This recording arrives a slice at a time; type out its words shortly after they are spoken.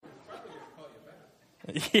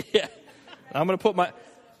Yeah. I'm going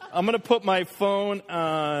to put my phone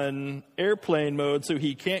on airplane mode so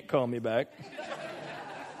he can't call me back.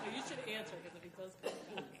 You should answer because if he does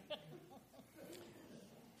call back.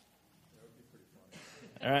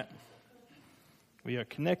 All right. We are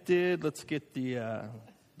connected. Let's get the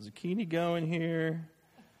zucchini going here.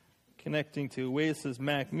 Connecting to Oasis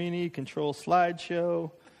Mac Mini, control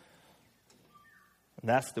slideshow. And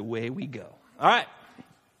that's the way we go. All right.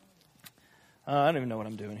 I don't even know what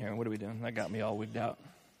I'm doing here. What are we doing? That got me all wigged out.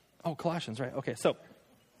 Oh, Colossians, right. Okay, so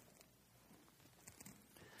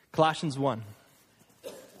Colossians 1.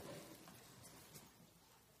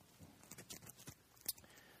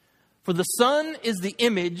 For the Son is the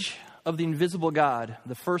image of the invisible God,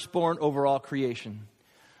 the firstborn over all creation.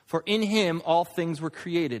 For in him all things were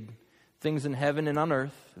created, things in heaven and on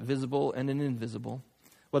earth, visible and invisible,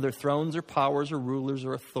 whether thrones or powers or rulers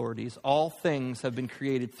or authorities, all things have been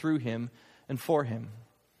created through him and for him.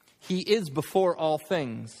 He is before all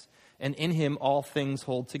things, and in him all things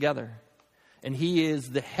hold together. And he is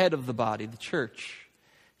the head of the body, the church.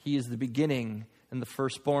 He is the beginning and the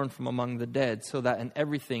firstborn from among the dead, so that in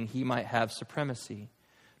everything he might have supremacy.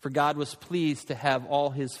 For God was pleased to have all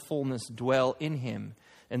his fullness dwell in him,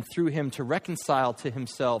 and through him to reconcile to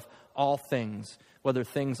himself all things, whether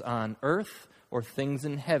things on earth or things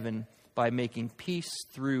in heaven, by making peace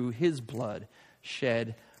through his blood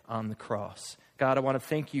shed on the cross. God, I want to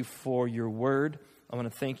thank you for your word. I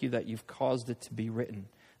want to thank you that you've caused it to be written.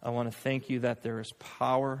 I want to thank you that there is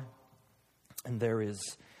power and there is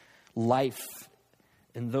life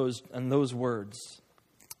in those words.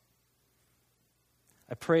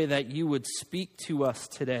 I pray that you would speak to us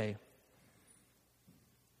today.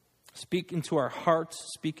 Speak into our hearts,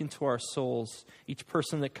 speak into our souls. Each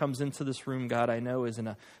person that comes into this room, God, I know is in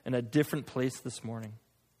a different place this morning.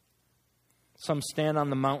 Some stand on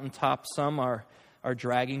the mountaintop, some are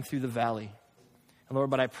dragging through the valley. And Lord,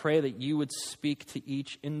 but I pray that you would speak to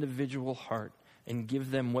each individual heart and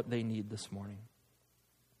give them what they need this morning.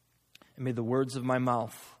 And may the words of my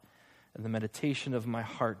mouth and the meditation of my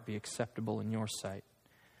heart be acceptable in your sight,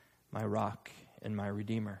 my rock and my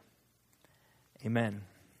redeemer. Amen.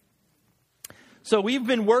 So we've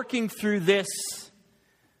been working through this,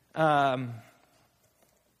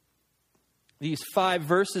 these 5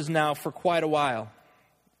 verses now for quite a while.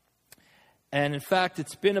 And in fact,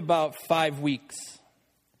 it's been about 5 weeks.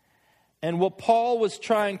 And what Paul was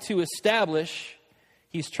trying to establish,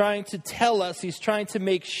 he's trying to tell us, he's trying to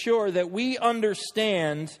make sure that we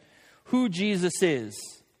understand who Jesus is.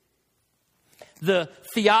 The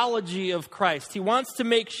theology of Christ. He wants to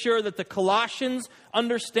make sure that the Colossians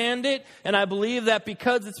understand it. And I believe that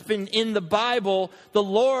because it's been in the Bible, the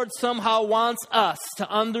Lord somehow wants us to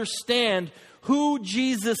understand who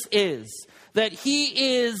Jesus is. That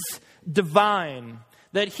he is divine.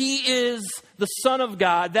 That he is the Son of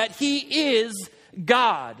God. That he is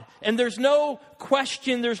God. And there's no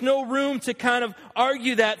question, there's no room to kind of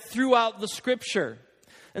argue that throughout the Scripture.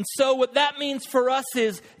 And so what that means for us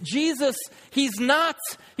is Jesus, he's not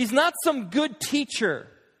some good teacher.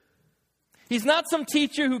 He's not some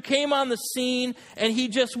teacher who came on the scene and he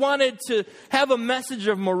just wanted to have a message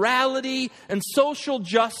of morality and social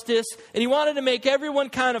justice, and he wanted to make everyone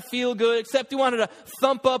kind of feel good, except he wanted to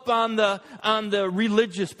thump up on the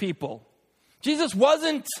religious people. Jesus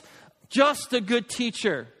wasn't just a good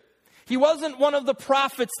teacher. He wasn't one of the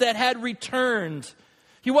prophets that had returned.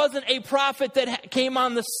 He wasn't a prophet that came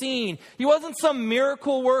on the scene. He wasn't some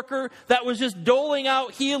miracle worker that was just doling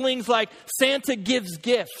out healings like Santa gives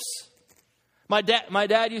gifts. My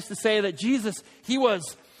dad used to say that Jesus, he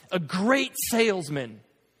was a great salesman.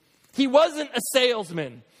 He wasn't a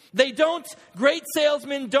salesman. Great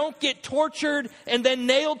salesmen don't get tortured and then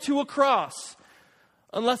nailed to a cross.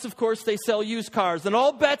 Unless, of course, they sell used cars. And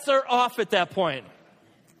all bets are off at that point.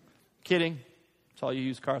 Kidding. It's all you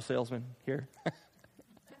used car salesmen here.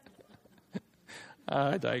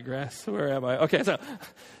 I digress. Where am I? Okay, so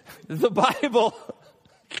the Bible.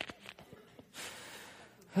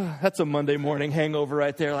 That's a Monday morning hangover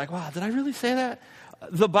right there. Like, wow, did I really say that?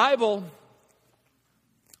 The Bible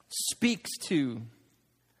speaks to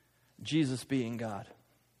Jesus being God.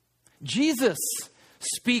 Jesus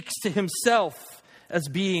speaks to himself as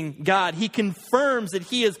being God. He confirms that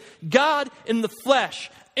he is God in the flesh,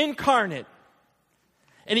 incarnate.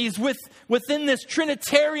 And he's within this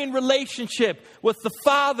Trinitarian relationship with the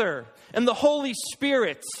Father and the Holy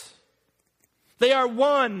Spirit. They are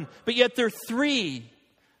one, but yet they're three.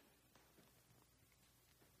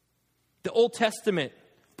 The Old Testament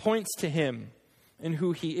points to him and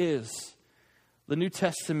who he is. The New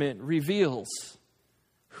Testament reveals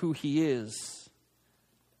who he is.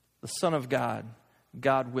 The Son of God,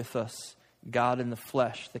 God with us, God in the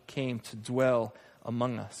flesh that came to dwell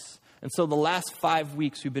among us. And so the last 5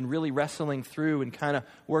 weeks, we've been really wrestling through and kind of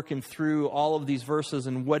working through all of these verses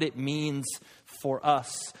and what it means for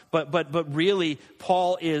us. But really,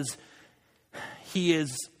 Paul is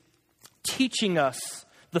teaching us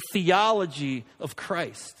the theology of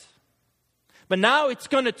Christ. But now it's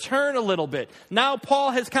going to turn a little bit. Now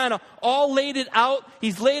Paul has kind of all laid it out.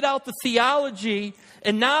 He's laid out the theology,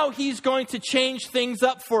 and now he's going to change things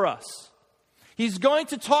up for us. He's going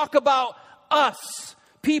to talk about us,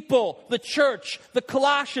 people, the church, the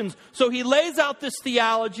Colossians. So he lays out this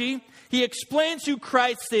theology. He explains who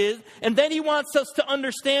Christ is, and then he wants us to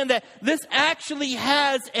understand that this actually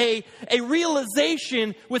has a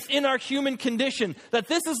realization within our human condition. That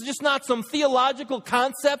this is just not some theological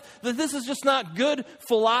concept, that this is just not good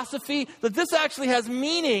philosophy, that this actually has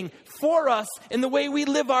meaning for us in the way we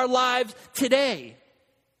live our lives today.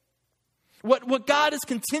 What God is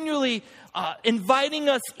continually inviting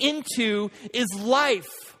us into is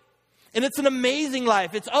life. And it's an amazing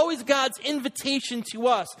life. It's always God's invitation to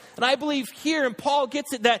us. And I believe here, and Paul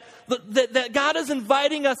gets it, that God is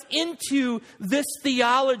inviting us into this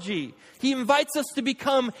theology. He invites us to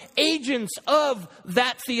become agents of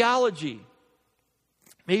that theology.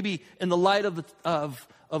 Maybe in the light of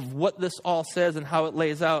what this all says and how it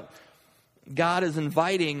lays out, God is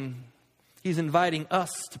He's inviting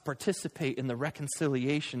us to participate in the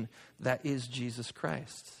reconciliation that is Jesus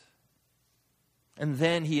Christ. And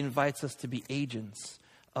then he invites us to be agents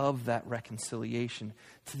of that reconciliation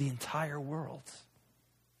to the entire world.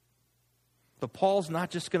 But Paul's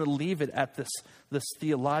not just going to leave it at this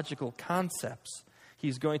theological concepts.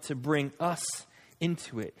 He's going to bring us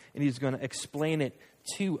into it, and he's going to explain it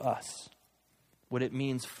to us, what it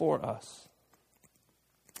means for us.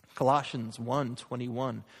 Colossians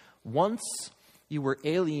 1:21. Once you were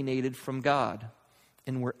alienated from God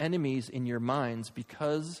and were enemies in your minds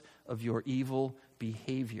because of your evil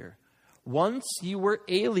behavior. Once you were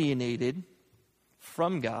alienated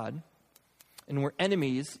from God and were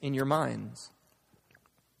enemies in your minds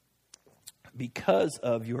because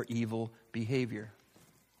of your evil behavior.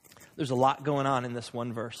 There's a lot going on in this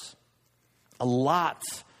one verse. A lot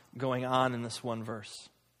going on in this one verse.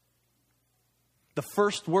 The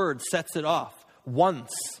first word sets it off.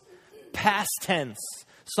 Once. Past tense.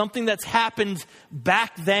 Something that's happened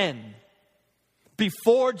back then.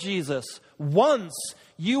 Before Jesus. Once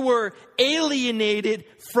you were alienated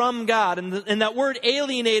from God. And that word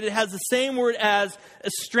alienated has the same word as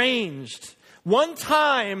estranged. One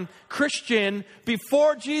time, Christian,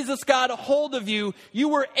 before Jesus got a hold of you, you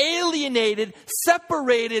were alienated,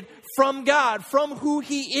 separated from God, from who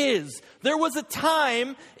He is. There was a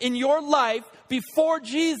time in your life before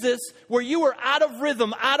Jesus where you were out of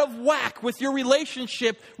rhythm, out of whack with your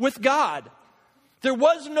relationship with God. There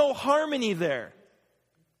was no harmony there.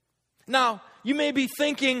 Now, you may be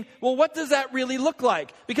thinking, well, what does that really look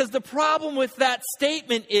like? Because the problem with that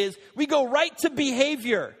statement is we go right to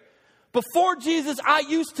behavior. Before Jesus, I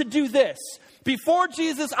used to do this. Before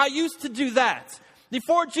Jesus, I used to do that.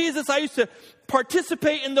 Before Jesus, I used to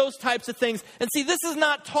participate in those types of things. And see, this is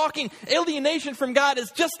not talking, alienation from God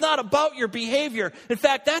is just not about your behavior. In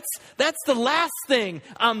fact, that's the last thing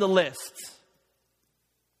on the list.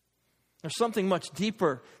 There's something much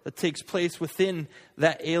deeper that takes place within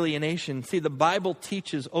that alienation. See, the Bible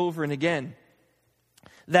teaches over and again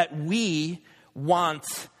that we want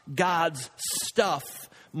God's stuff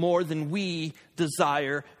more than we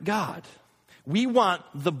desire God. We want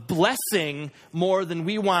the blessing more than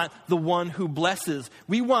we want the one who blesses.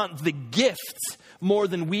 We want the gifts more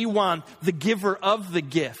than we want the giver of the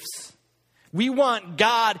gifts. We want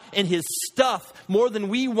God and His stuff more than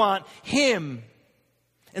we want Him.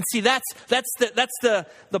 And see, that's the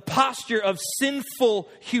posture of sinful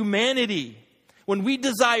humanity. When we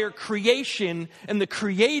desire creation and the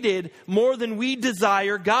created more than we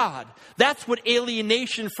desire God. That's what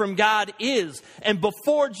alienation from God is. And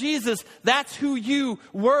before Jesus, that's who you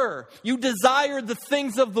were. You desired the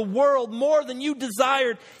things of the world more than you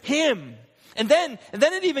desired Him. And then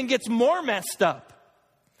it even gets more messed up.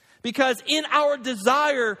 Because in our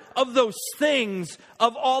desire of those things,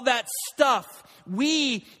 of all that stuff,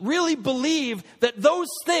 we really believe that those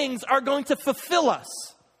things are going to fulfill us.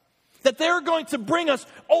 That they're going to bring us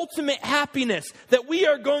ultimate happiness. That we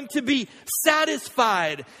are going to be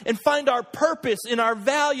satisfied and find our purpose and our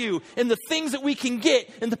value in the things that we can get,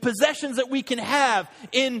 in the possessions that we can have,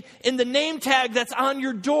 in the name tag that's on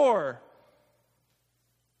your door.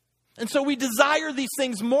 And so we desire these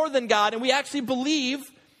things more than God, and we actually believe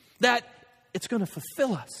that it's going to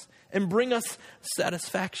fulfill us and bring us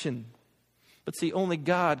satisfaction. But see, only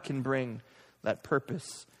God can bring that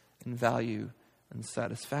purpose and value and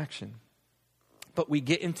satisfaction. But we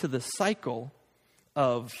get into the cycle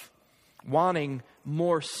of wanting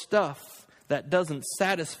more stuff that doesn't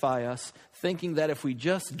satisfy us, thinking that if we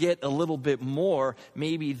just get a little bit more,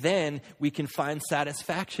 maybe then we can find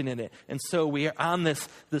satisfaction in it. And so we are on this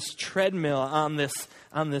treadmill, on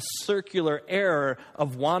this circular error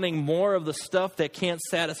of wanting more of the stuff that can't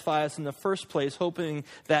satisfy us in the first place, hoping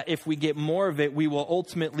that if we get more of it, we will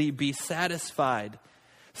ultimately be satisfied.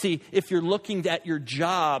 See, if you're looking at your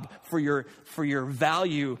job for your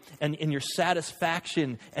value and your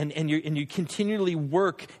satisfaction, and you continually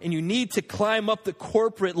work and you need to climb up the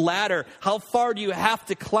corporate ladder, how far do you have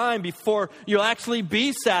to climb before you'll actually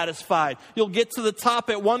be satisfied? You'll get to the top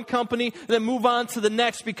at one company, then move on to the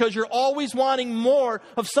next, because you're always wanting more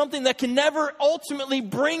of something that can never ultimately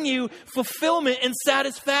bring you fulfillment and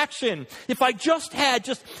satisfaction. If I just had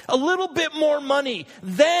just a little bit more money,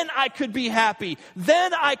 then I could be happy.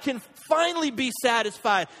 Then I can finally be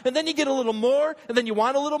satisfied. And then you get a little more, and then you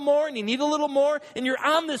want a little more, and you need a little more, and you're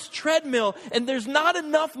on this treadmill, and there's not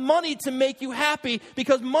enough money to make you happy,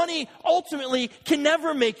 because money ultimately can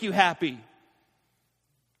never make you happy.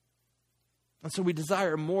 And so we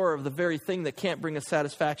desire more of the very thing that can't bring us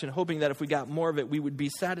satisfaction, hoping that if we got more of it, we would be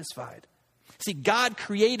satisfied. See, God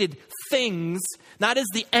created things not as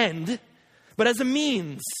the end, but as a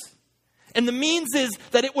means. And the means is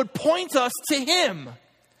that it would point us to Him.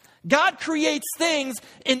 God creates things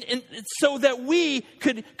so that we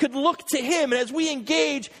could look to Him. And as we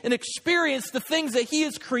engage and experience the things that He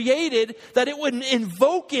has created, that it would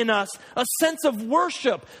invoke in us a sense of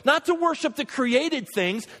worship. Not to worship the created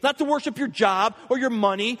things, not to worship your job or your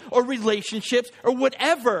money or relationships or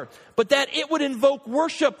whatever, but that it would invoke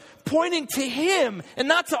worship pointing to Him and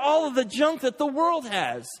not to all of the junk that the world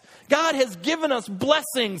has. God has given us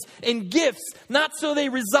blessings and gifts, not so they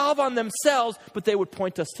resolve on themselves, but they would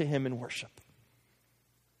point us to Him in worship.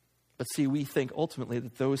 But see, we think ultimately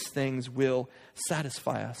that those things will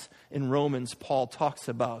satisfy us. In Romans, Paul talks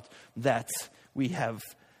about that we have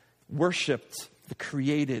worshiped the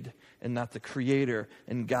created and not the Creator,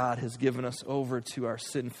 and God has given us over to our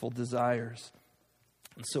sinful desires.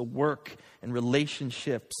 And so work and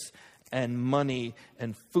relationships and money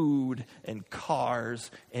and food and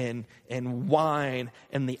cars and wine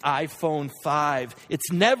and the iPhone 5,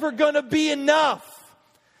 it's never going to be enough.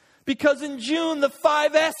 Because in June, the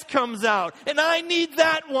 5S comes out, and I need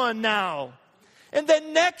that one now. And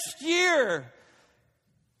then next year,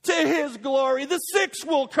 to His glory, the 6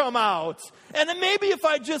 will come out. And then maybe if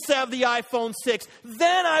I just have the iPhone 6,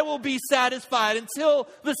 then I will be satisfied until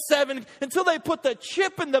the 7, until they put the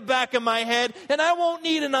chip in the back of my head, and I won't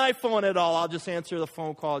need an iPhone at all. I'll just answer the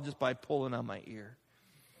phone call just by pulling on my ear.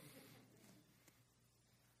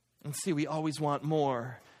 And see, we always want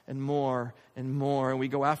more and more and more, and we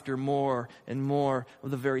go after more and more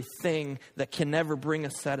of the very thing that can never bring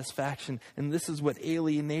us satisfaction. And this is what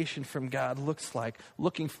alienation from God looks like,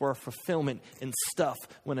 looking for a fulfillment in stuff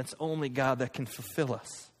when it's only God that can fulfill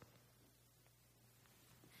us.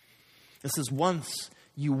 This is once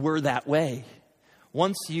you were that way.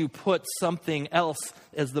 Once you put something else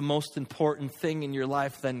as the most important thing in your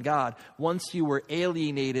life than God. Once you were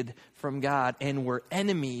alienated from God and were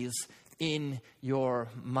enemies in your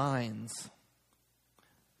minds.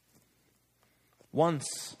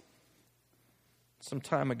 Once, some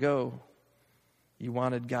time ago, you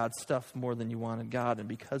wanted God's stuff more than you wanted God, and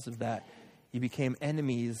because of that, you became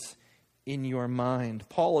enemies in your mind.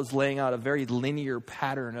 Paul is laying out a very linear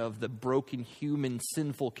pattern of the broken human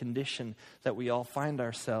sinful condition that we all find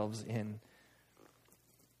ourselves in.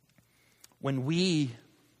 When we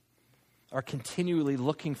are continually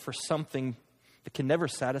looking for something that can never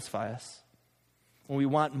satisfy us, when we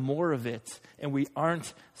want more of it and we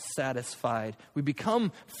aren't satisfied, we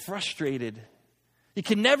become frustrated. You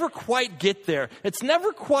can never quite get there. It's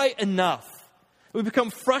never quite enough. We become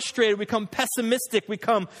frustrated, we become pessimistic, we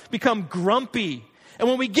become grumpy. And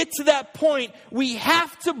when we get to that point, we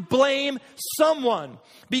have to blame someone,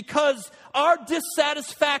 because our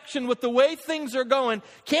dissatisfaction with the way things are going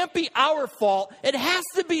can't be our fault. It has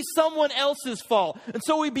to be someone else's fault. And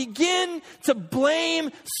so we begin to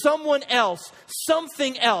blame someone else,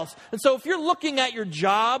 something else. And so if you're looking at your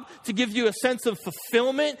job to give you a sense of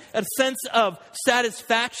fulfillment, a sense of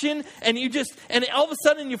satisfaction, and all of a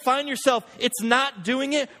sudden you find yourself, it's not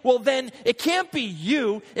doing it, well then it can't be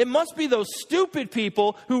you. It must be those stupid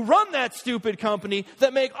people who run that stupid company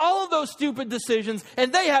that make all of those stupid decisions,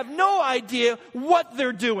 and they have no idea what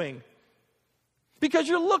they're doing. Because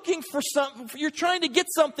you're looking for something, you're trying to get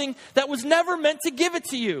something that was never meant to give it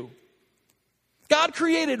to you. God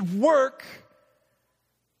created work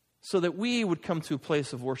so that we would come to a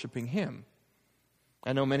place of worshiping him.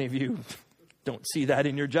 I know many of you don't see that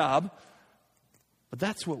in your job, but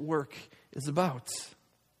that's what work is about.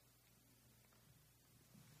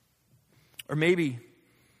 Or maybe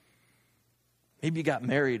you got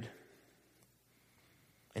married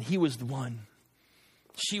and he was the one,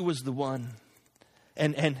 she was the one,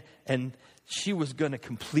 and she was going to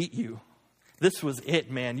complete you. This was it,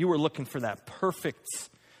 man. You were looking for that perfect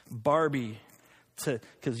Barbie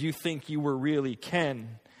because you think you were really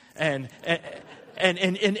Ken. And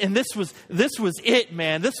this was it,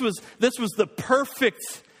 man. This was the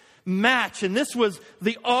perfect match, and this was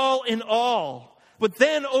the all in all. But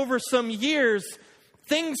then over some years,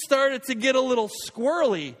 things started to get a little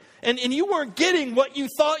squirrely, and you weren't getting what you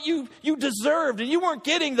thought you deserved, and you weren't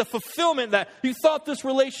getting the fulfillment that you thought this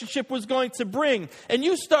relationship was going to bring. And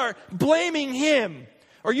you start blaming him,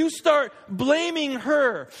 or you start blaming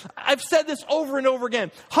her. I've said this over and over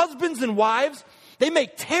again. Husbands and wives, they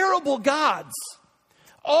make terrible gods.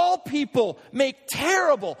 All people make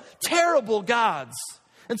terrible, terrible gods.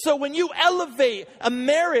 And so when you elevate a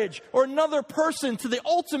marriage or another person to the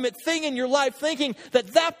ultimate thing in your life, thinking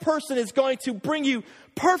that that person is going to bring you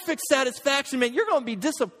perfect satisfaction, man, you're going to be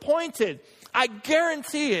disappointed. I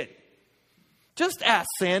guarantee it. Just ask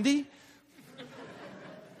Sandy.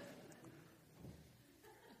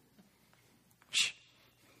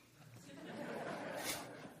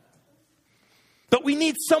 But we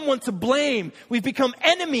need someone to blame. We've become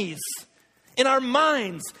enemies in our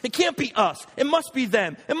minds. It can't be us. It must be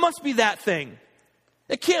them. It must be that thing.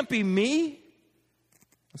 It can't be me.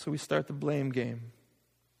 And so we start the blame game.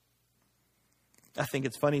 I think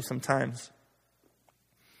it's funny sometimes.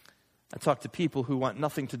 I talk to people who want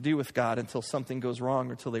nothing to do with God until something goes wrong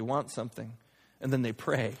or until they want something. And then they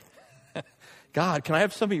pray. God, can I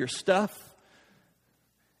have some of your stuff?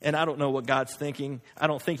 And I don't know what God's thinking. I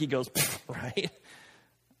don't think he goes, right?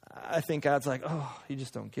 I think God's like, oh, you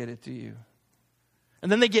just don't get it, do you?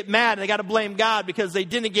 And then they get mad and they got to blame God because they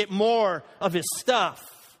didn't get more of his stuff.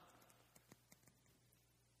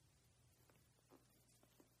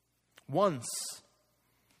 Once,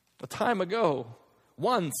 a time ago,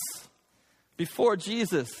 once, before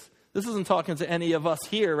Jesus, this isn't talking to any of us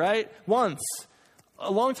here, right? Once, a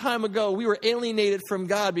long time ago, we were alienated from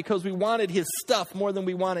God because we wanted his stuff more than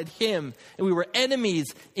we wanted him. And we were enemies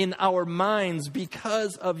in our minds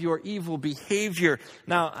because of your evil behavior.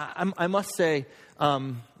 Now, I must say,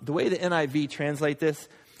 the way the NIV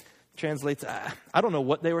translates, I don't know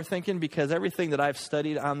what they were thinking, because everything that I've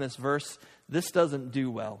studied on this verse, this doesn't do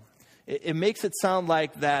well. It makes it sound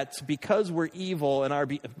like that because we're evil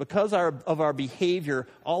and because of our behavior,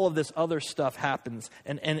 all of this other stuff happens.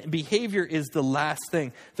 And behavior is the last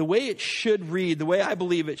thing. The way it should read, the way I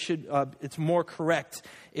believe it should, it's more correct.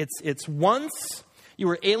 It's once you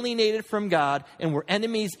were alienated from God and were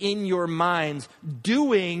enemies in your minds,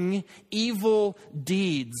 doing evil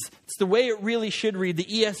deeds. It's the way it really should read. The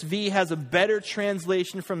ESV has a better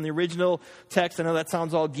translation from the original text. I know that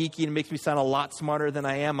sounds all geeky and makes me sound a lot smarter than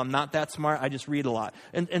I am. I'm not that smart. I just read a lot.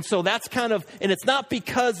 And so that's kind of, and it's not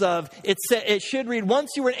because of, it should read,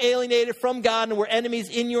 once you were alienated from God and were enemies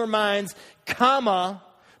in your minds, comma,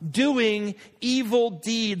 doing evil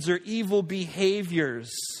deeds or evil behaviors.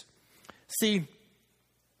 See,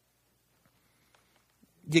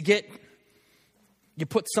 you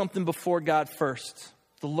put something before God first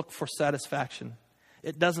to look for satisfaction.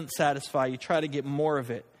 It doesn't satisfy. You try to get more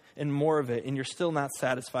of it, and you're still not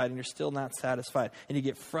satisfied, and you're still not satisfied. And you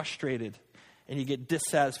get frustrated, and you get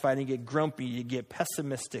dissatisfied, and you get grumpy, you get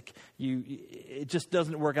pessimistic. It just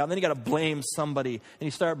doesn't work out. And then you got to blame somebody, and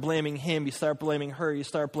you start blaming him, you start blaming her, you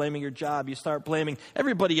start blaming your job, you start blaming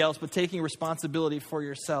everybody else, but taking responsibility for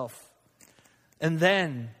yourself. And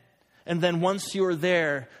then once you're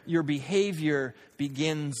there, your behavior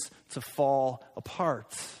begins to fall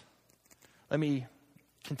apart. Let me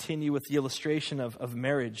continue with the illustration of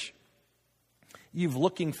marriage. You're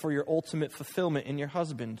looking for your ultimate fulfillment in your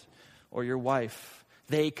husband or your wife.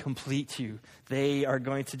 They complete you. They are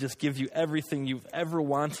going to just give you everything you've ever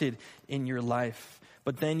wanted in your life.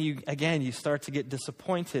 But then you start to get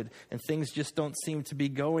disappointed and things just don't seem to be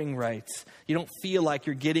going right. You don't feel like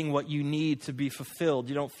you're getting what you need to be fulfilled.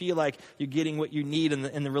 You don't feel like you're getting what you need,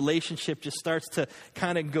 and the relationship just starts to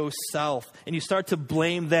kind of go south. And you start to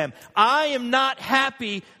blame them. I am not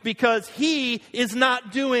happy because he is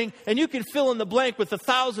not doing, and you can fill in the blank with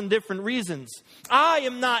 1,000 different reasons. I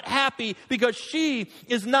am not happy because she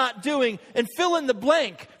is not doing, and fill in the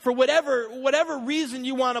blank for whatever reason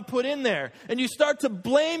you want to put in there. And you start to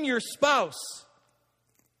blame your spouse.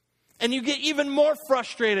 And you get even more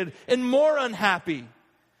frustrated and more unhappy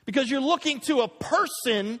because you're looking to a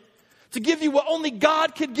person to give you what only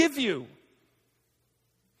God could give you.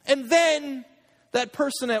 And then that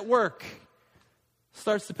person at work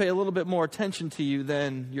starts to pay a little bit more attention to you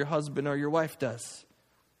than your husband or your wife does.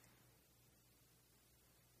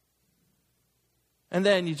 And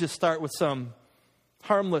then you just start with some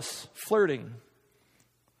harmless flirting.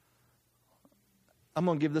 I'm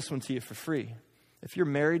going to give this one to you for free. If you're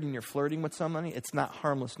married and you're flirting with somebody, it's not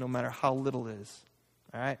harmless no matter how little it is.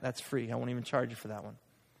 All right? That's free. I won't even charge you for that one.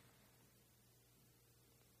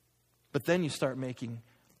 But then you start making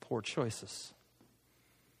poor choices.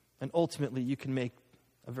 And ultimately, you can make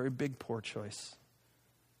a very big poor choice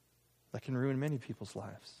that can ruin many people's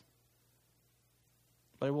lives.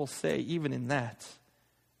 But I will say, even in that,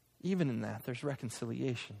 there's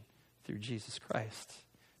reconciliation through Jesus Christ.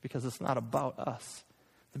 Because it's not about us.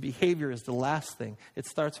 The behavior is the last thing. It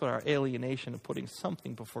starts with our alienation of putting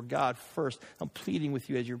something before God first. I'm pleading with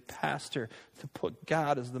you as your pastor to put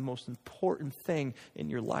God as the most important thing in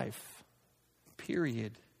your life.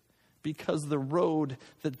 Period. Because the road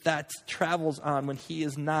that travels on when he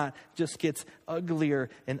is not just gets uglier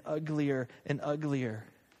and uglier and uglier.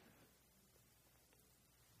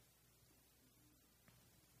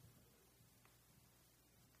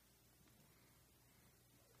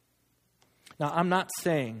 Now, I'm not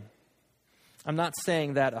saying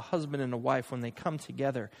that a husband and a wife, when they come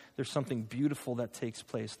together, there's something beautiful that takes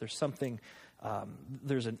place. There's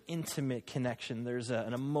an intimate connection. There's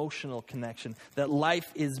an emotional connection. That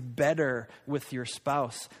life is better with your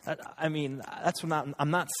spouse.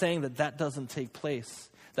 I'm not saying that doesn't take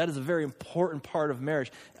place. That is a very important part of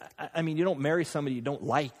marriage. You don't marry somebody you don't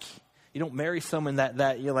like. You don't marry someone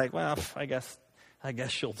that you're like, well, I guess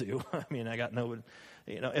she'll do. I got no.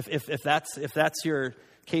 If that's your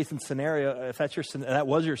case and scenario, if that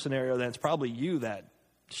was your scenario, then it's probably you that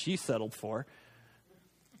she settled for.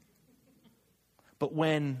 But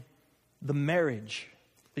when the marriage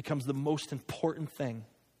becomes the most important thing,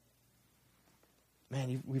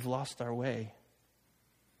 man, we've lost our way.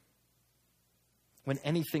 When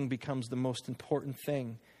anything becomes the most important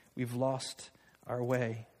thing, we've lost our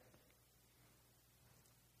way.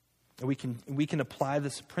 And we can apply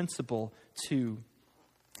this principle to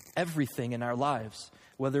everything in our lives,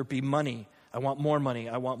 whether it be money. I want more money.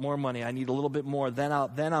 I need a little bit more. Then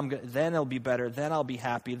it'll be better. Then I'll be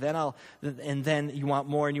happy. And then you want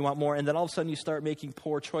more and you want more. And then all of a sudden you start making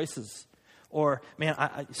poor choices. Or,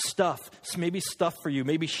 maybe stuff for you.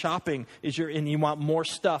 Maybe shopping and you want more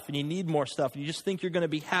stuff and you need more stuff. And you just think you're going to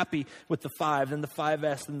be happy with the 5, then the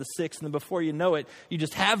 5S, then the 6. And then before you know it, you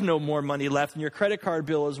just have no more money left. And your credit card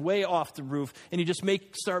bill is way off the roof. And you just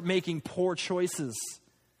start making poor choices.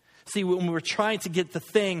 See, when we're trying to get the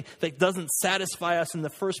thing that doesn't satisfy us in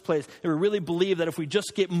the first place, and we really believe that if we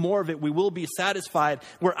just get more of it, we will be satisfied,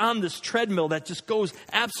 we're on this treadmill that just goes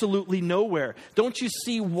absolutely nowhere. Don't you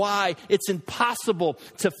see why it's impossible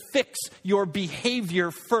to fix your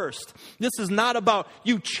behavior first? This is not about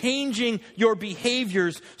you changing your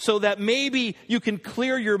behaviors so that maybe you can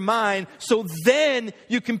clear your mind so then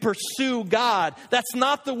you can pursue God. That's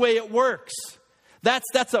not the way it works.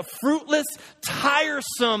 That's a fruitless,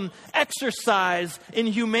 tiresome exercise in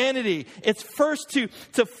humanity. It's first to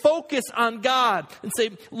focus on God and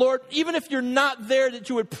say, Lord, even if you're not there, that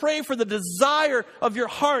you would pray for the desire of your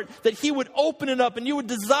heart, that he would open it up and you would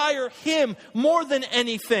desire him more than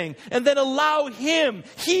anything. And then allow him,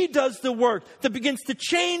 he does the work that begins to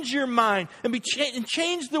change your mind and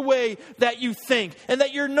change the way that you think. And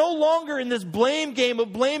that you're no longer in this blame game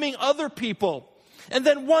of blaming other people. And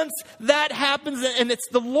then once that happens and it's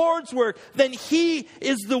the Lord's work, then he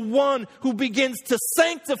is the one who begins to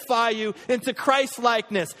sanctify you into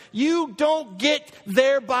Christ-likeness. You don't get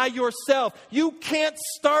there by yourself. You can't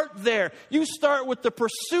start there. You start with the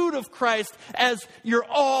pursuit of Christ as your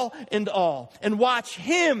all and all. And watch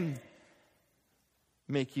him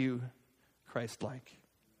make you Christ-like.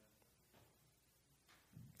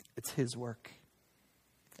 It's his work.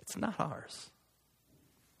 It's not ours.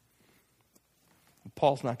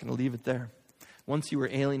 Paul's not going to leave it there. Once you were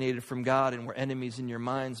alienated from God and were enemies in your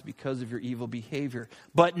minds because of your evil behavior.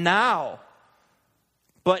 But now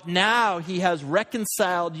he has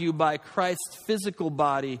reconciled you by Christ's physical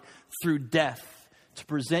body through death to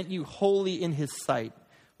present you holy in his sight,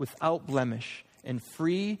 without blemish and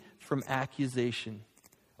free from accusation.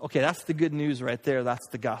 Okay, that's the good news right there. That's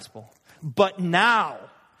the gospel. But now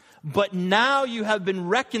you have been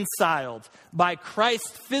reconciled by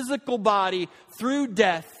Christ's physical body through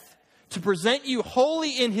death to present you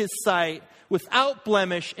holy in his sight, without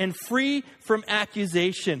blemish and free from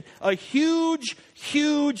accusation. A huge,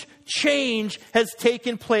 huge change has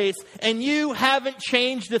taken place, and you haven't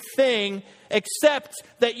changed a thing, except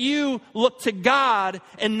that you look to God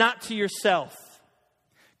and not to yourself.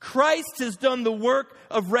 Christ has done the work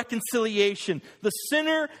of reconciliation. The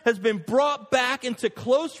sinner has been brought back into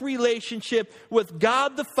close relationship with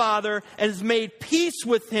God the Father and has made peace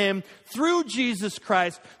with him through Jesus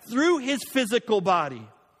Christ, through his physical body.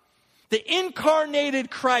 The incarnated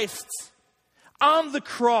Christ on the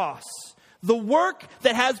cross, the work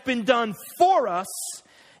that has been done for us,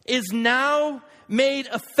 is now made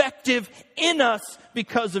effective in us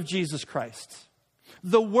because of Jesus Christ.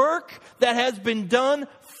 The work that has been done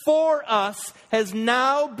for us has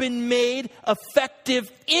now been made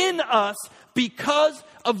effective in us because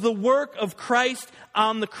of the work of Christ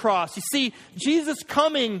on the cross. You see, Jesus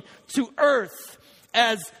coming to earth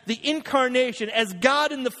as the incarnation, as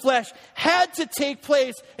God in the flesh, had to take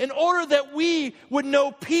place in order that we would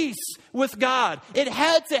know peace with God. It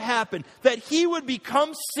had to happen that he would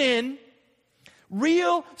become sin,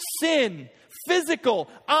 real sin, physical,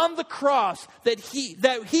 on the cross, that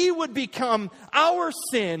he would become our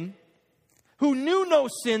sin, who knew no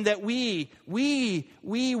sin, that we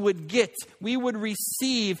would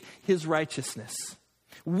receive his righteousness.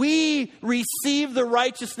 We receive the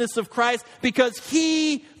righteousness of Christ because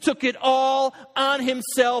he took it all on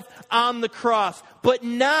himself on the cross. But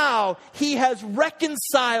now he has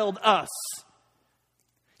reconciled us.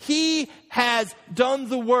 He has done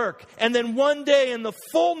the work. And then one day in the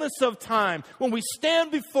fullness of time, when we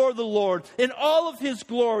stand before the Lord in all of his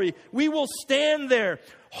glory, we will stand there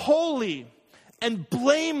holy and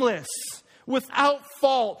blameless, without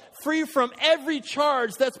fault, free from every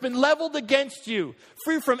charge that's been leveled against you,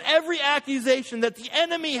 free from every accusation that the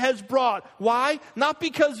enemy has brought. Why? Not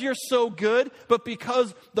because you're so good, but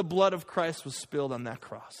because the blood of Christ was spilled on that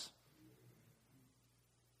cross.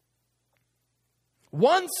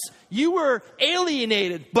 Once you were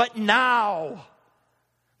alienated, but now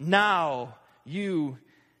you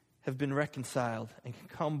have been reconciled and can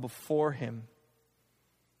come before him.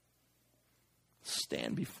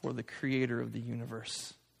 Stand before the creator of the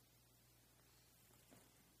universe.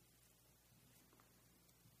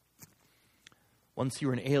 Once you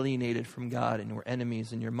were alienated from God and were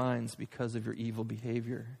enemies in your minds because of your evil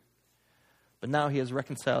behavior. But now he has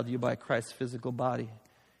reconciled you by Christ's physical body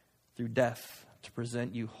through death to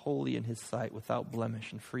present you holy in his sight, without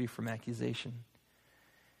blemish and free from accusation.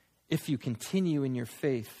 If you continue in your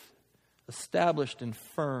faith, established and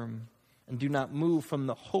firm, and do not move from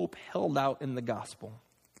the hope held out in the gospel.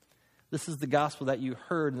 This is the gospel that you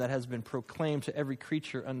heard and that has been proclaimed to every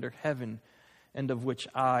creature under heaven, and of which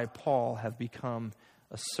I, Paul, have become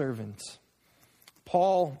a servant.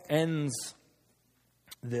 Paul ends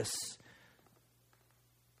this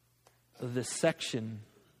section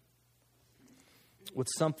with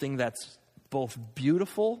something that's both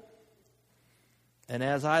beautiful and,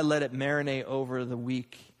 as I let it marinate over the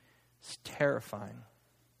week, it's terrifying.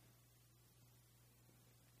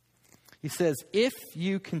 He says, if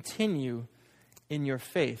you continue in your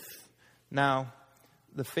faith. Now,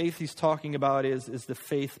 the faith he's talking about is the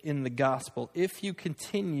faith in the gospel. If you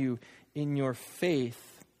continue in your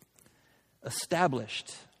faith,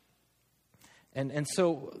 established. And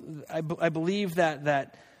so I believe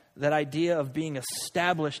that idea of being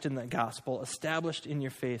established in the gospel, established in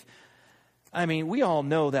your faith. I mean, we all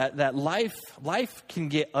know that life can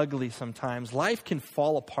get ugly sometimes. Life can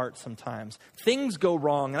fall apart sometimes. Things go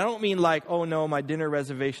wrong. And I don't mean like, oh no, my dinner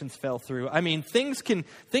reservations fell through. I mean, things can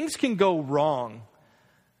go wrong.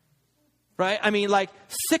 Right? I mean, like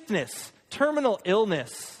sickness, terminal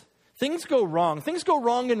illness. Things go wrong. Things go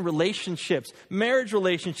wrong in relationships, marriage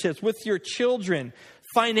relationships, with your children,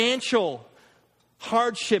 financial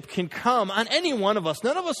hardship can come on any one of us.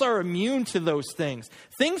 None of us are immune to those things.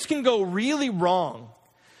 Things can go really wrong.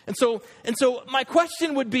 And so my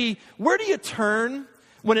question would be, where do you turn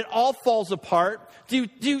when it all falls apart? Do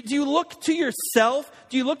you look to yourself?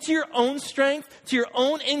 Do you look to your own strength, to your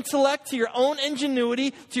own intellect, to your own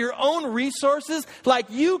ingenuity, to your own resources, like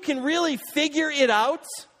you can really figure it out?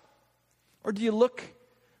 Or do you look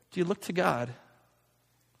to God?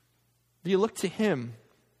 Do you look to him?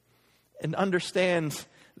 And understand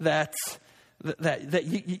that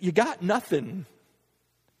you got nothing.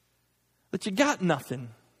 That you got nothing.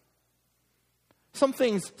 Some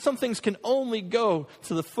things can only go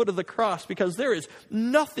to the foot of the cross because there is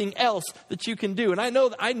nothing else that you can do. And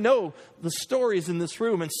I know the stories in this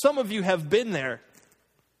room, and some of you have been there.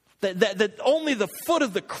 That only the foot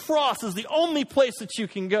of the cross is the only place that you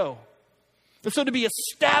can go. And so to be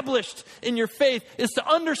established in your faith is to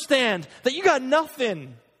understand that you got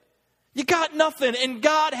nothing. You got nothing, and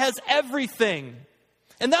God has everything.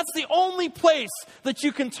 And that's the only place that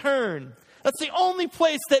you can turn. That's the only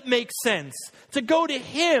place that makes sense, to go to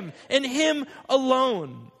Him and Him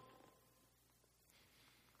alone.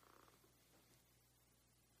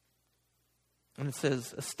 And it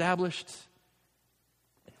says, established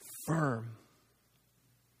and firm.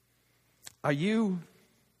 Are you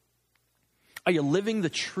living the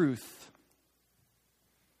truth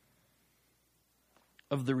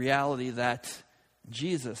of the reality that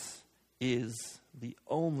Jesus is the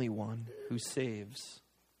only one who saves?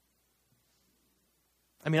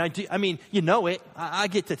 I mean, you know it. I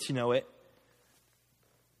get that you know it.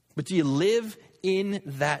 But do you live in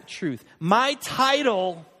that truth? My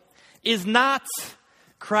title is not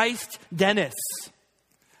Christ Dennis.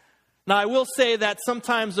 Now, I will say that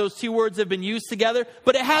sometimes those two words have been used together,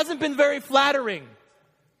 but it hasn't been very flattering.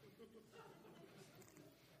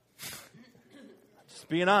 Just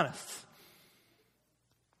being honest.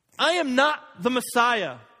 I am not the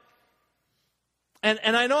Messiah. And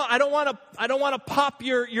I know I don't want to pop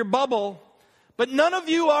your bubble, but none of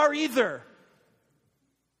you are either.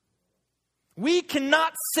 We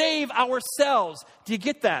cannot save ourselves. Do you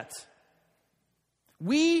get that?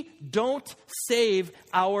 We don't save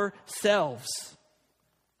ourselves.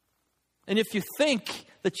 And if you think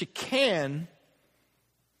that you can,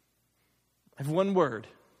 I have one word.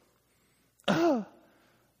 Don't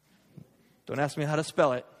ask me how to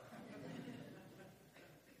spell it.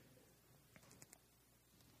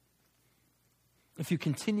 If you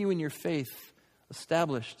continue in your faith,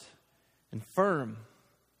 established and firm,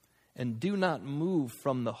 and do not move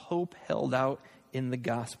from the hope held out in the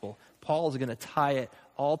gospel. Paul is going to tie it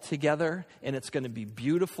all together, and it's going to be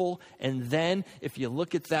beautiful. And then, if you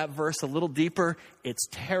look at that verse a little deeper, it's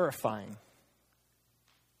terrifying.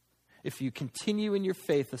 If you continue in your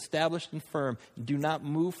faith, established and firm, do not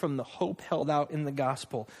move from the hope held out in the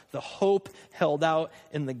gospel. The hope held out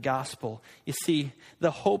in the gospel. You see, the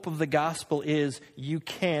hope of the gospel is you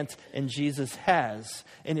can't and Jesus has.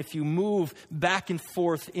 And if you move back and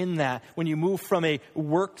forth in that, when you move from a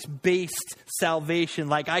works-based salvation,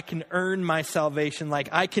 like I can earn my salvation, like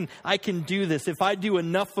I can do this, if I do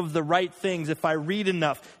enough of the right things, if I read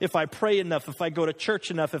enough, if I pray enough, if I go to church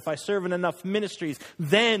enough, if I serve in enough ministries,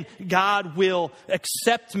 then God will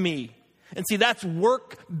accept me. And see, that's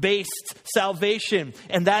work-based salvation.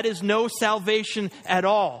 And that is no salvation at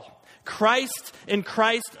all. Christ and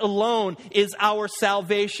Christ alone is our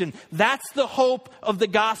salvation. That's the hope of the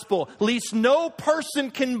gospel. At least no person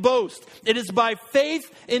can boast. It is by faith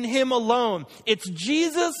in Him alone. It's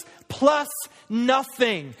Jesus plus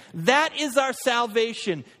nothing. That is our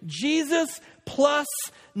salvation. Jesus plus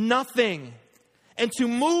nothing. And to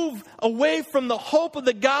move away from the hope of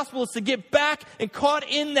the gospel is to get back and caught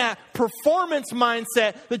in that performance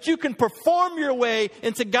mindset that you can perform your way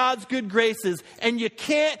into God's good graces. And you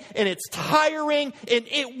can't, and it's tiring, and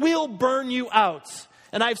it will burn you out.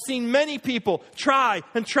 And I've seen many people try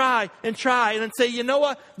and then say, you know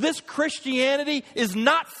what? This Christianity is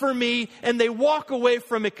not for me, and they walk away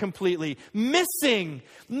from it completely. Missing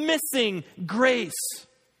grace.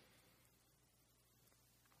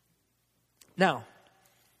 Now,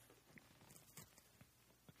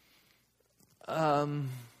 let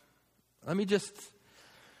me just,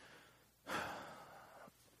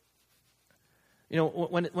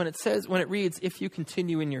 when it reads, if you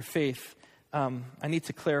continue in your faith, I need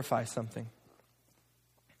to clarify something.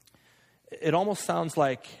 It almost sounds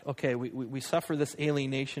like, okay, we suffer this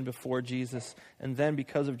alienation before Jesus, and then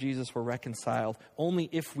because of Jesus we're reconciled. Only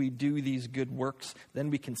if we do these good works, then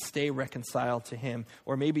we can stay reconciled to Him.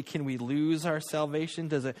 Or maybe can we lose our salvation?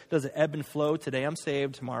 Does it ebb and flow? Today I'm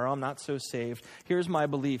saved, tomorrow I'm not so saved. Here's my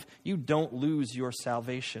belief. You don't lose your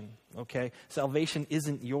salvation. Okay? Salvation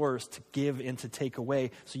isn't yours to give and to take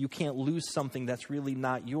away, so you can't lose something that's really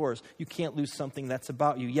not yours. You can't lose something that's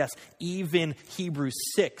about you. Yes, even Hebrews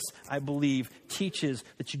 6, I believe, teaches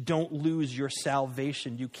that you don't lose your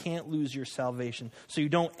salvation. You can't lose your salvation, so you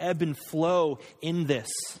don't ebb and flow in this.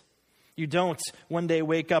 You don't one day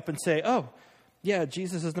wake up and say, oh, yeah,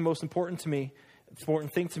 Jesus is the most important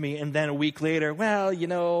thing to me, and then a week later, well,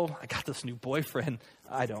 I got this new boyfriend.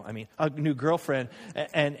 A new girlfriend,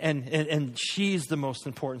 and she's the most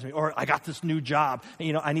important to me. Or I got this new job.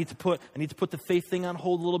 And, I need to put the faith thing on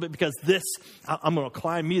hold a little bit because I'm going to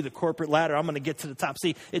climb the corporate ladder. I'm going to get to the top.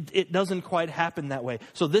 See, it doesn't quite happen that way.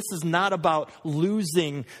 So this is not about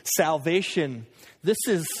losing salvation. This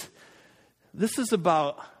is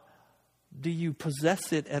about, do you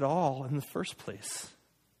possess it at all in the first place?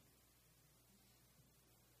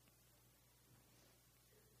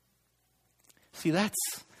 See, that's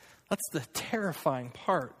the terrifying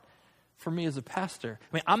part for me as a pastor.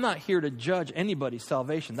 I'm not here to judge anybody's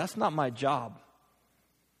salvation. That's not my job.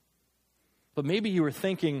 But maybe you were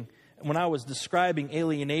thinking, when I was describing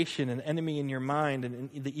alienation and enemy in your mind and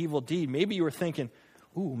the evil deed, maybe you were thinking,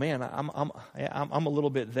 ooh, man, I'm a little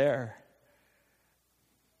bit there.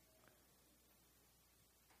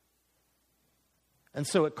 And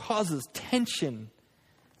so it causes tension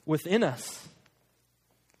within us.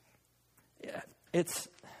 It's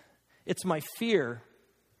my fear.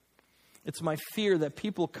 It's my fear that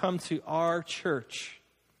people come to our church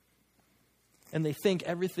and they think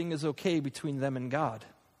everything is okay between them and God.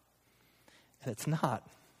 And it's not.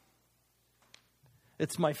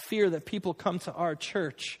 It's my fear that people come to our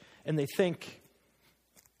church and they think,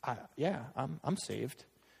 I'm saved,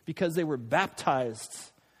 because they were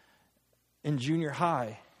baptized in junior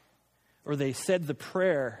high, or they said the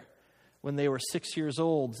prayer when they were 6 years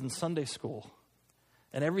old in Sunday school,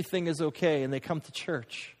 and everything is okay, and they come to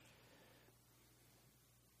church.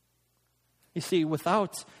 You see,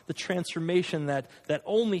 without the transformation that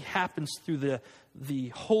only happens through the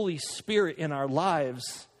Holy Spirit in our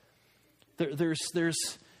lives, the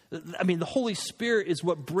Holy Spirit is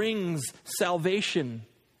what brings salvation,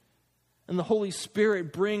 and the Holy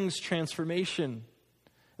Spirit brings transformation.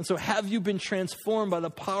 And so have you been transformed by the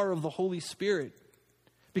power of the Holy Spirit?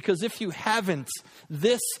 Because if you haven't,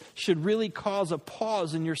 this should really cause a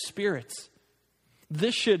pause in your spirits.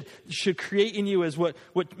 This should create in you, as what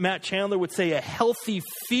Matt Chandler would say, a healthy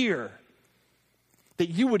fear. That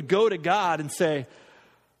you would go to God and say,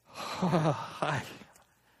 I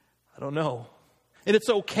don't know. And it's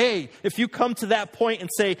okay if you come to that point and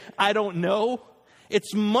say, I don't know.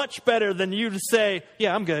 It's much better than you to say,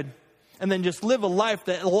 yeah, I'm good. And then just live a life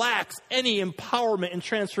that lacks any empowerment and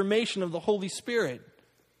transformation of the Holy Spirit.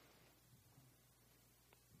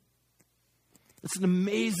 It's an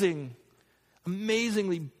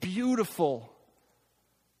amazingly beautiful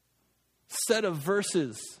set of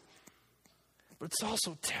verses. But it's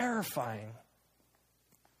also terrifying.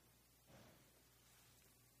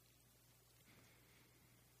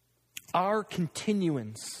 Our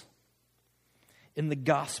continuance in the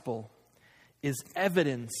gospel is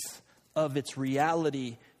evidence of its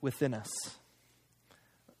reality within us.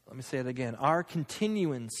 Let me say it again. Our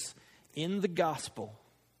continuance in the gospel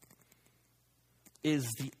is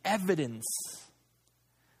the evidence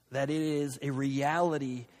that it is a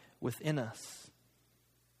reality within us.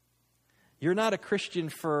 You're not a Christian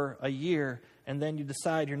for a year and then you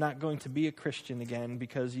decide you're not going to be a Christian again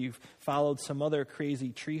because you've followed some other crazy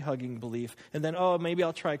tree-hugging belief. And then, maybe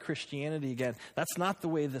I'll try Christianity again. That's not the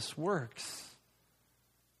way this works.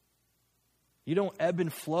 You don't ebb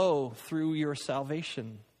and flow through your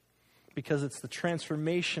salvation because it's the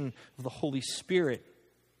transformation of the Holy Spirit.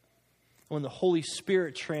 When the Holy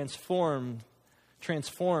Spirit transforms,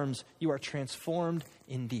 you are transformed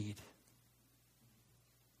indeed.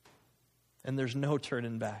 And there's no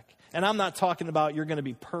turning back. And I'm not talking about you're going to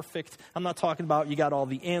be perfect. I'm not talking about you got all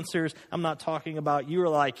the answers. I'm not talking about you're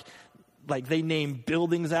like they name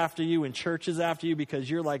buildings after you and churches after you because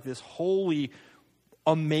you're like this holy,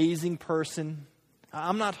 amazing person.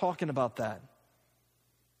 I'm not talking about that.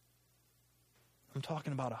 I'm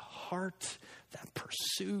talking about a heart that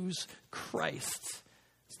pursues Christ.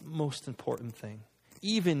 It's the most important thing,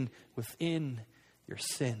 even within your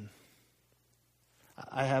sin.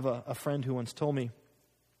 I have a friend who once told me,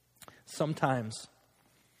 sometimes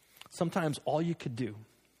all you could do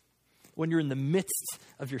when you're in the midst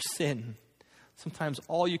of your sin, sometimes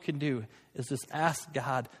all you can do is just ask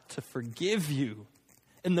God to forgive you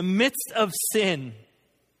in the midst of sin.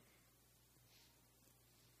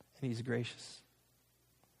 And He's gracious.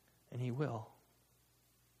 And He will.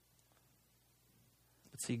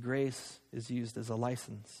 But see, grace is used as a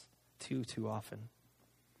license too often.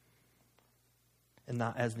 And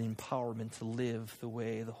not as the empowerment to live the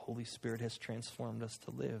way the Holy Spirit has transformed us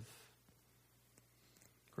to live.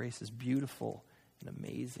 Grace is beautiful and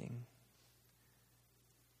amazing.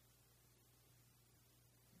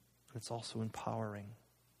 But it's also empowering.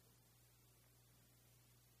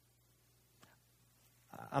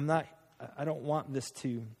 I don't want this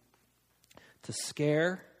to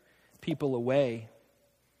scare people away.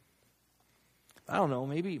 I don't know,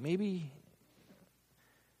 maybe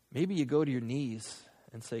you go to your knees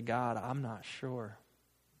and say, God, I'm not sure.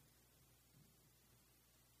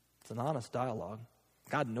 It's an honest dialogue.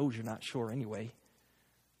 God knows you're not sure anyway.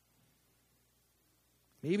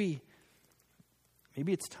 Maybe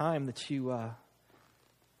it's time that you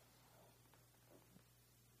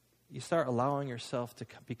start allowing yourself to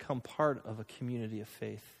become part of a community of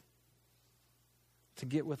faith. To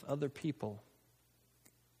get with other people.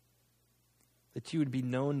 That you would be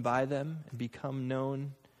known by them and become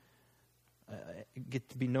known, get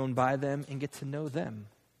to be known by them and get to know them.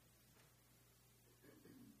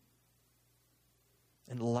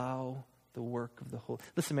 and allow the work of the Holy.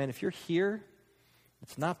 Listen, man, if you're here,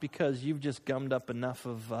 it's not because you've just gummed up enough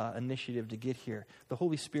of initiative to get here. The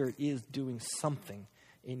Holy Spirit is doing something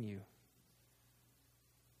in you.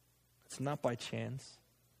 It's not by chance.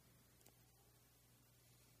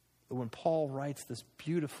 But when Paul writes this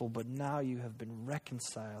beautiful, but now you have been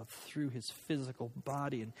reconciled through his physical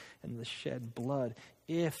body and the shed blood,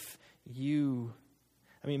 if you,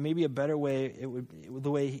 maybe a better way,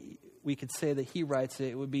 the way we could say that he writes it,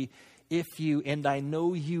 it would be, if you, and I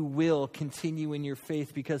know you will, continue in your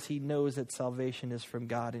faith, because he knows that salvation is from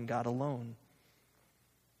God and God alone.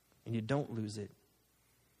 And you don't lose it.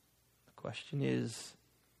 The question is,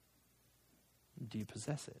 do you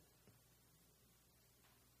possess it?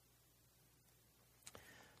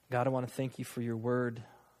 God, I want to thank you for your word,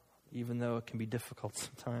 even though it can be difficult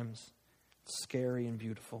sometimes. It's scary and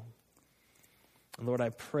beautiful. And Lord, I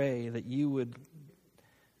pray that you would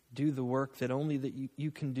do the work that only that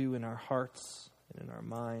you can do in our hearts and in our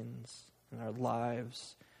minds, in our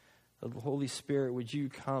lives. The Holy Spirit, would you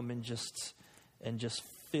come and just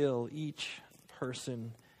fill each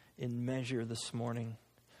person in measure this morning?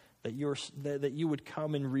 That you would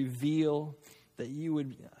come and reveal, that you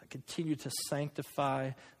would continue to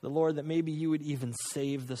sanctify. The Lord, that maybe you would even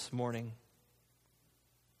save this morning.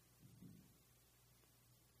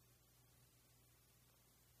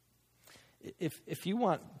 If you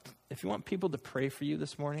want people to pray for you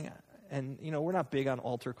this morning, and we're not big on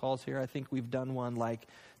altar calls here. I think we've done one like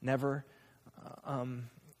never. But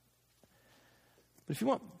if you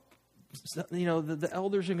want, the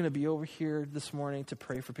elders are going to be over here this morning to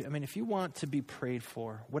pray for people. If you want to be prayed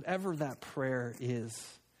for, whatever that prayer is,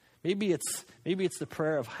 maybe it's the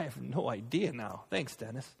prayer of, I have no idea now. Thanks,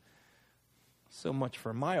 Dennis. So much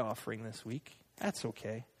for my offering this week. That's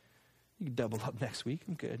okay. You can double up next week.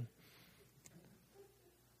 I'm good.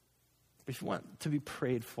 If you want to be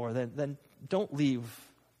prayed for, then don't leave.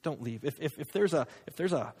 Don't leave. If there's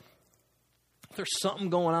something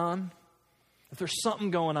going on, if there's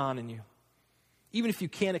something going on in you, even if you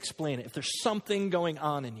can't explain it, if there's something going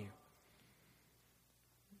on in you,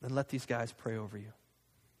 then let these guys pray over you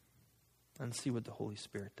and see what the Holy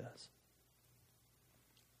Spirit does.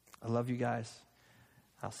 I love you guys.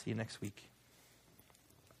 I'll see you next week.